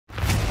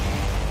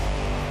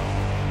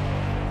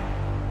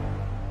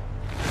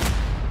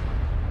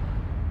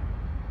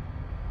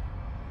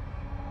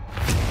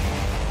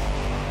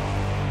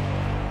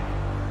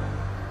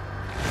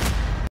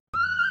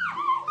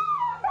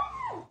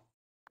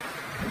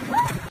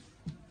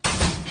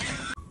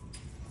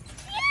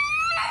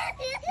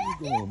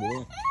on,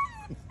 boy.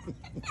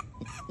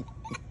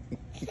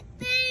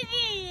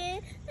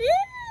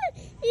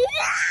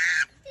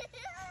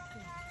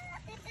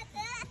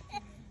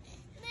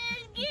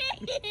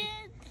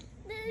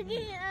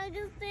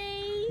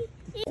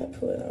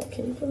 Pull it out.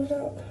 Can you pull it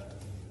out?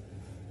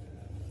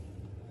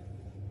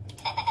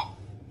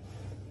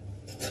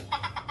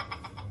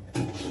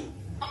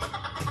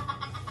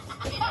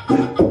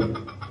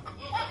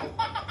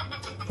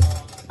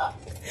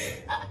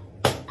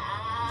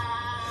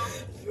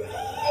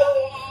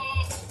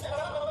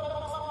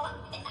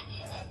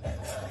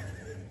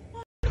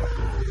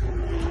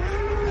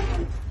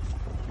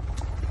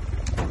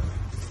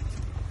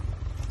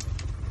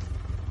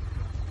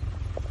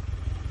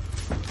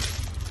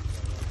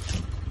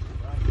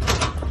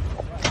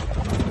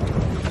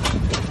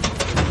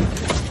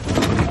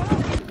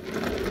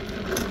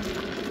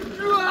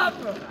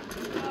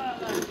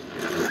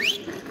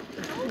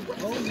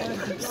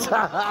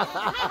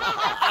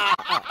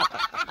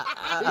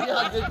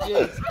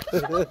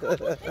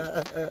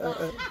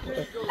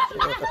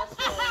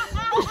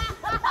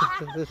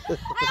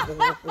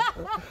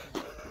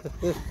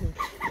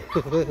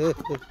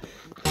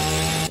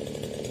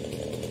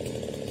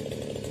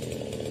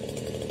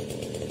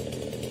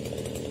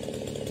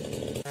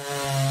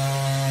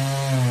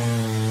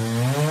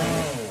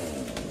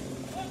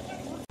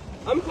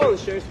 I'm calling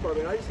the sheriff's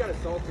department. I just got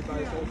assaulted by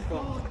this old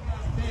fuck.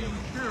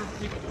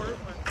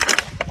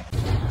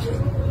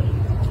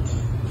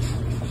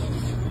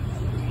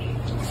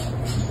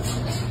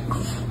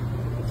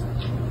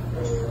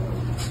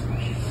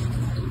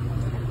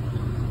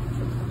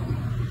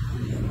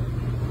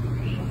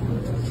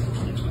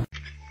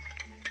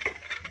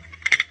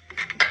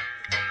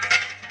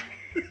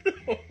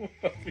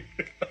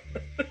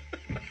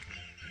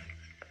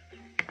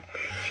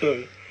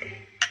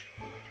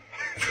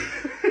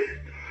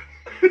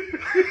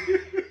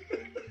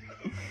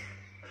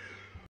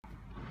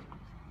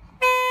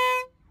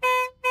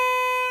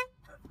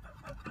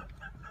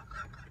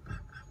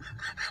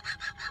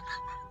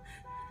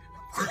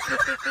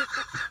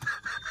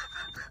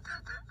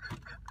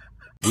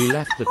 We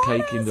left the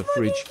cake in the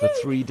fridge for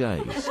 3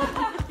 days.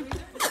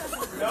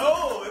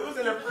 No, it was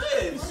in a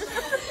fridge.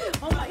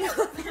 Oh my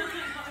god.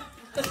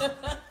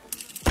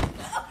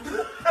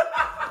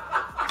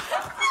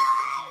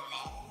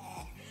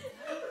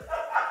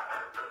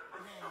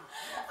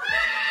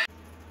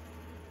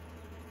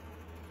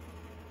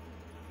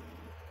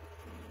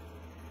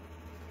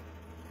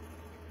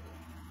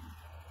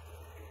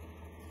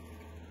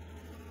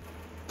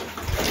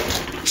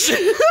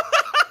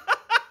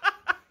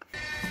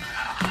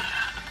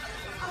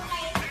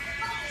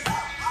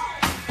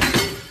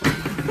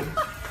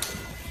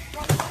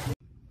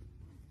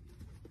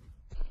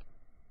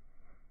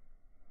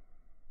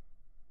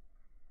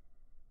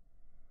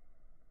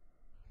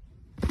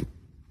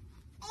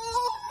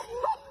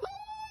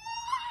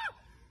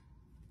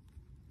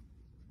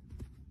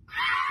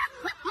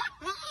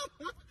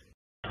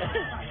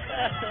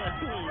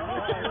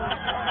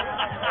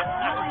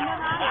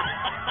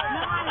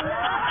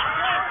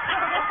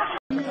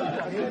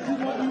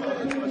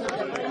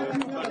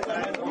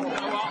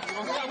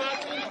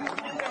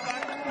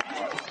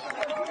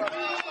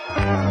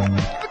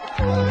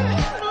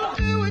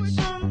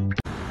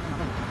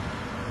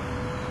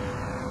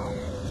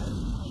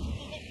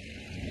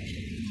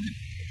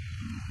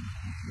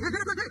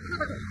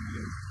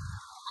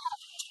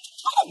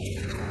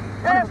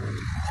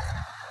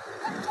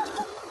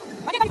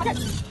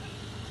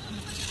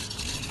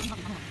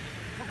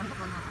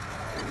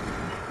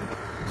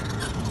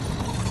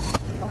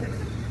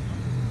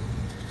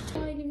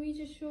 Elim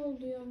iyice şey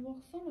oldu ya,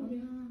 baksana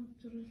bir.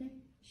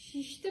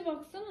 Şişti,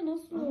 baksana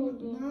nasıl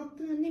oldu. Ne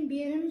yaptın annem, bir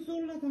yere mi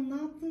zorladın,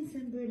 ne yaptın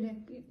sen böyle?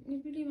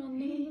 Ne bileyim,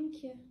 anlamadım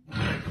ki.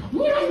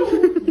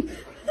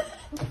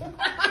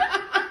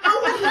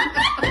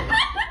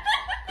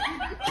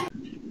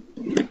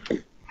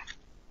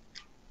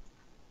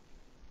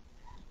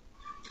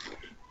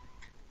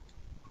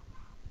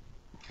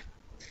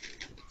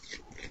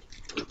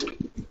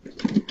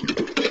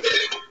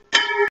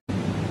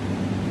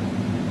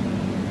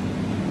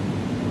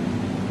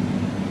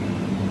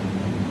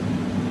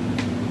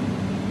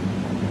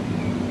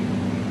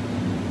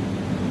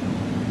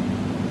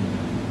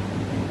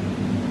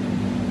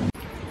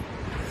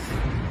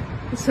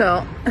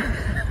 So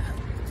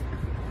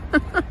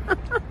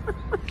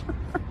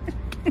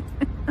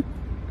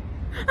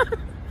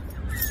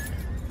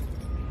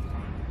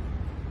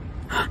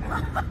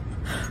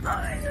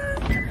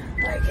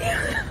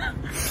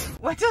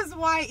what does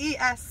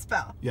YES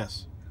spell?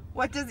 Yes.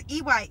 What does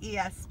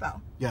EYES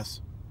spell?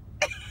 Yes.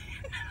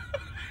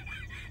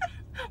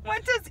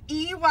 What does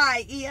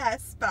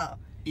EYES spell?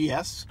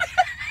 Yes.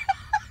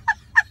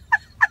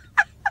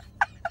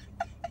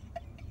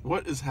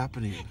 What is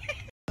happening?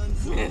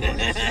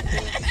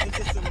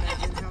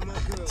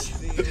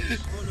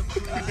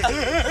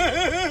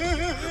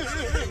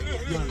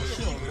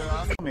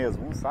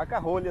 Mesmo,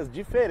 saca-rolhas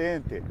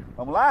diferente.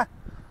 Vamos lá?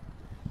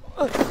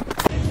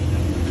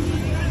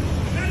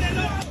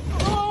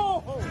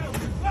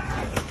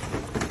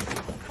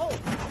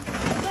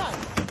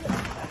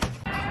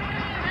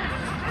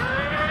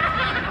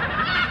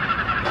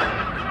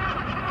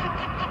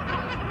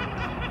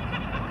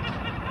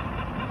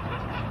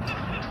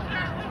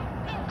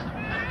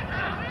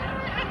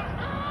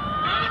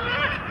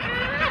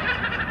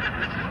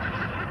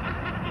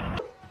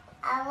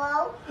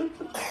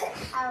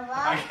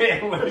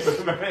 can't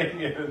listen to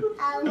Megan.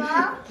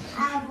 Hello.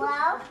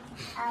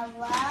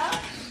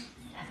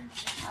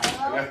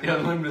 I got the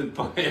unlimited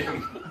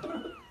plan.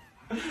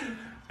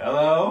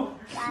 Hello?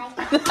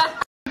 Bye.